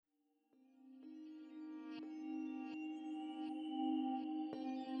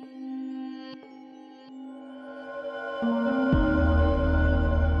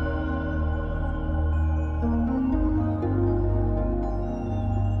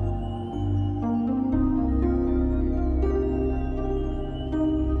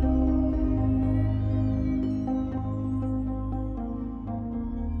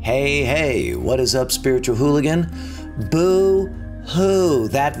Hey, what is up, spiritual hooligan? Boo-hoo,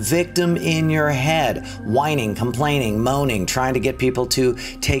 that victim in your head, whining, complaining, moaning, trying to get people to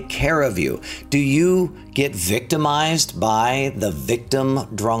take care of you. Do you get victimized by the victim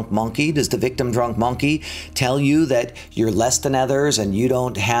drunk monkey? Does the victim drunk monkey tell you that you're less than others and you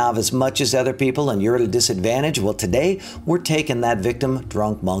don't have as much as other people and you're at a disadvantage? Well, today we're taking that victim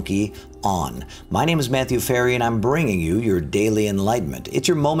drunk monkey on. My name is Matthew Ferry and I'm bringing you your daily enlightenment. It's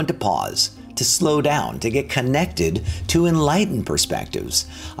your moment to pause, to slow down, to get connected to enlightened perspectives.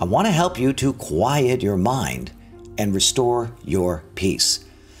 I want to help you to quiet your mind and restore your peace.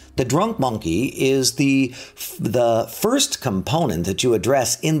 The drunk monkey is the first component that you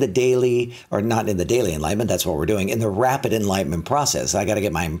address in the daily, or not in the daily enlightenment, that's what we're doing, in the rapid enlightenment process. I got to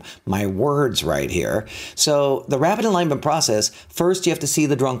get my words right here. So the rapid enlightenment process, first you have to see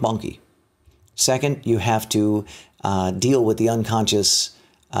the drunk monkey. Second, you have to deal with the unconscious,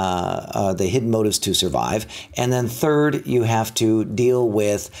 the hidden motives to survive. And then third, you have to deal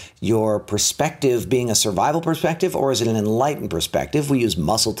with your perspective being a survival perspective, or is it an enlightened perspective? We use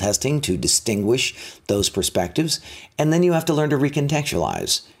muscle testing to distinguish those perspectives. And then you have to learn to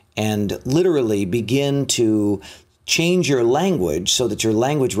recontextualize and literally begin to change your language so that your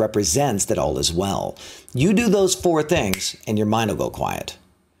language represents that all is well. You do those four things and your mind will go quiet.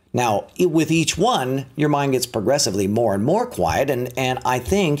 Now, with each one, your mind gets progressively more and more quiet. And I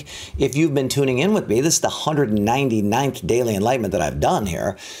think if you've been tuning in with me, this is the 199th daily enlightenment that I've done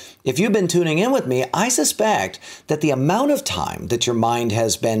here. If you've been tuning in with me, I suspect that the amount of time that your mind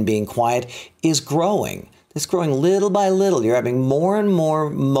has been being quiet is growing. It's growing little by little. You're having more and more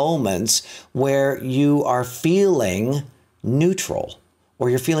moments where you are feeling neutral, or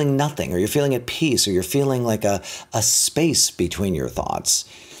you're feeling nothing, or you're feeling at peace, or you're feeling like a space between your thoughts.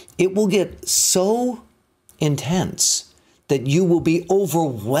 It will get so intense that you will be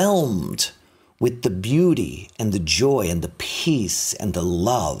overwhelmed with the beauty and the joy and the peace and the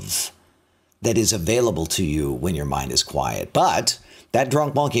love that is available to you when your mind is quiet. But that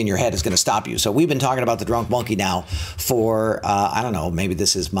drunk monkey in your head is going to stop you. So we've been talking about the drunk monkey now for, I don't know, maybe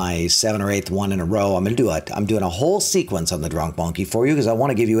this is my 7th or 8th one in a row. I'm doing a whole sequence on the drunk monkey for you because I want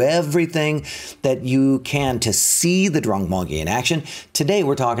to give you everything that you can to see the drunk monkey in action. Today,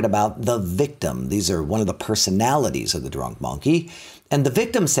 we're talking about the victim. These are one of the personalities of the drunk monkey. And the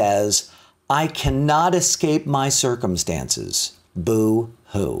victim says, I cannot escape my circumstances.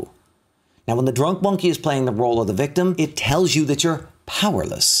 Boo-hoo. Now, when the drunk monkey is playing the role of the victim, it tells you that you're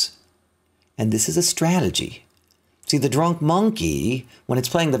powerless. And this is a strategy. See, the drunk monkey, when it's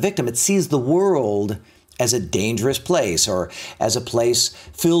playing the victim, it sees the world as a dangerous place or as a place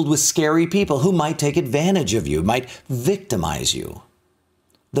filled with scary people who might take advantage of you, might victimize you.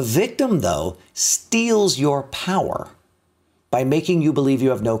 The victim, though, steals your power by making you believe you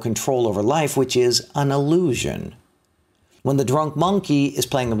have no control over life, which is an illusion. When the drunk monkey is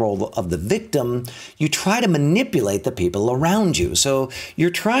playing the role of the victim, you try to manipulate the people around you. So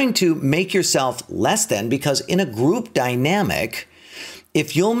you're trying to make yourself less than, because in a group dynamic,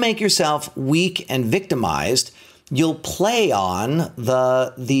 if you'll make yourself weak and victimized, you'll play on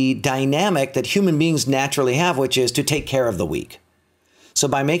the dynamic that human beings naturally have, which is to take care of the weak. So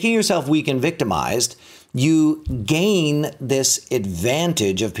by making yourself weak and victimized, you gain this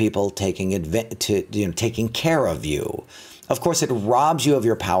advantage of people taking care of you. Of course, it robs you of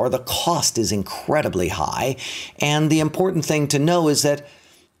your power. The cost is incredibly high. And the important thing to know is that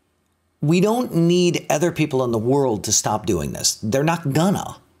we don't need other people in the world to stop doing this. They're not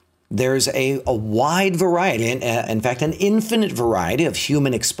gonna. There's a wide variety, in fact, an infinite variety of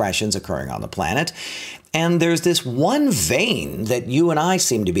human expressions occurring on the planet. And there's this one vein that you and I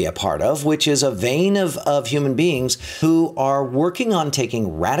seem to be a part of, which is a vein of human beings who are working on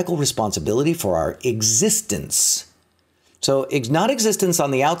taking radical responsibility for our existence. So it's not existence on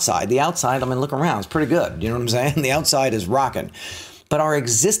the outside. The outside, I mean, look around, it's pretty good. You know what I'm saying? The outside is rocking. But our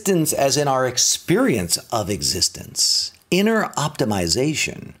existence, as in our experience of existence, inner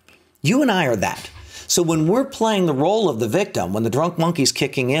optimization, you and I are that. So when we're playing the role of the victim, when the drunk monkey's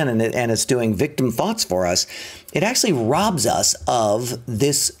kicking in and it's doing victim thoughts for us, it actually robs us of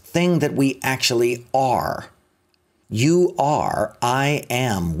this thing that we actually are. You are, I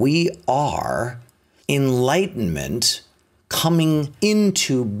am, we are enlightenment coming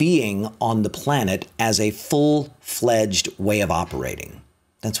into being on the planet as a full-fledged way of operating.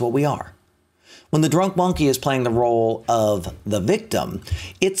 That's what we are. When the drunk monkey is playing the role of the victim,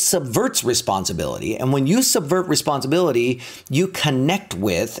 it subverts responsibility. And when you subvert responsibility, you connect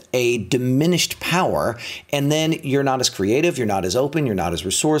with a diminished power, and then you're not as creative, you're not as open, you're not as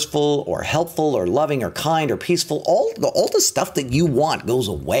resourceful or helpful or loving or kind or peaceful. All the stuff that you want goes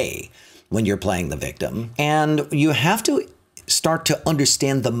away when you're playing the victim. And you have to start to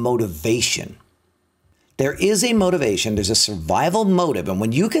understand the motivation. There is a motivation. There's a survival motive. And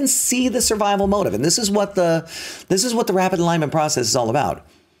when you can see the survival motive, and this is what the rapid alignment process is all about.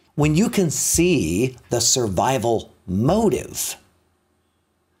 When you can see the survival motive,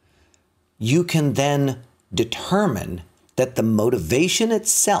 you can then determine that the motivation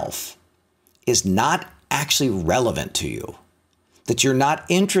itself is not actually relevant to you, that you're not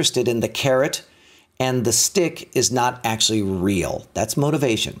interested in the carrot and the stick is not actually real. That's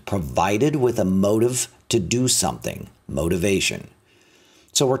motivation, provided with a motive to do something, motivation.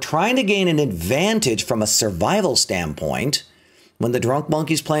 So we're trying to gain an advantage from a survival standpoint. When the drunk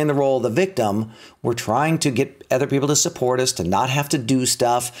monkey's playing the role of the victim, we're trying to get other people to support us, to not have to do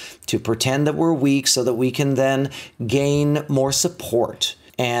stuff, to pretend that we're weak so that we can then gain more support.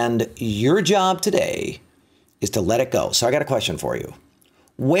 And your job today is to let it go. So I got a question for you.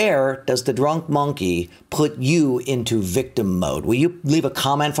 Where does the drunk monkey put you into victim mode? Will you leave a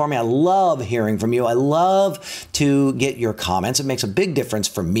comment for me? I love hearing from you. I love to get your comments. It makes a big difference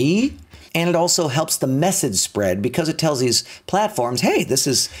for me. And it also helps the message spread because it tells these platforms, hey,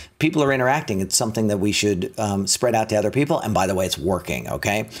 people are interacting. It's something that we should spread out to other people. And by the way, it's working,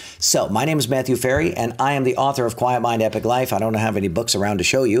 okay? So my name is Matthew Ferry, and I am the author of Quiet Mind, Epic Life. I don't have any books around to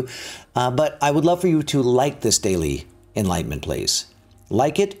show you, but I would love for you to like this daily enlightenment, please.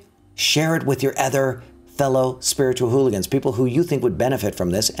 Like it, share it with your other fellow spiritual hooligans, people who you think would benefit from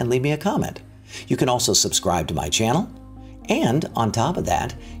this, and leave me a comment. You can also subscribe to my channel. And on top of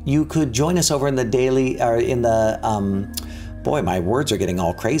that, you could join us over in the boy, my words are getting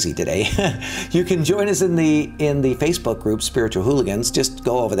all crazy today. You can join us in the Facebook group, Spiritual Hooligans. Just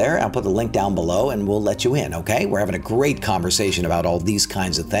go over there. I'll put the link down below and we'll let you in, okay? We're having a great conversation about all these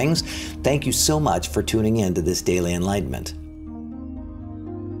kinds of things. Thank you so much for tuning in to this daily enlightenment.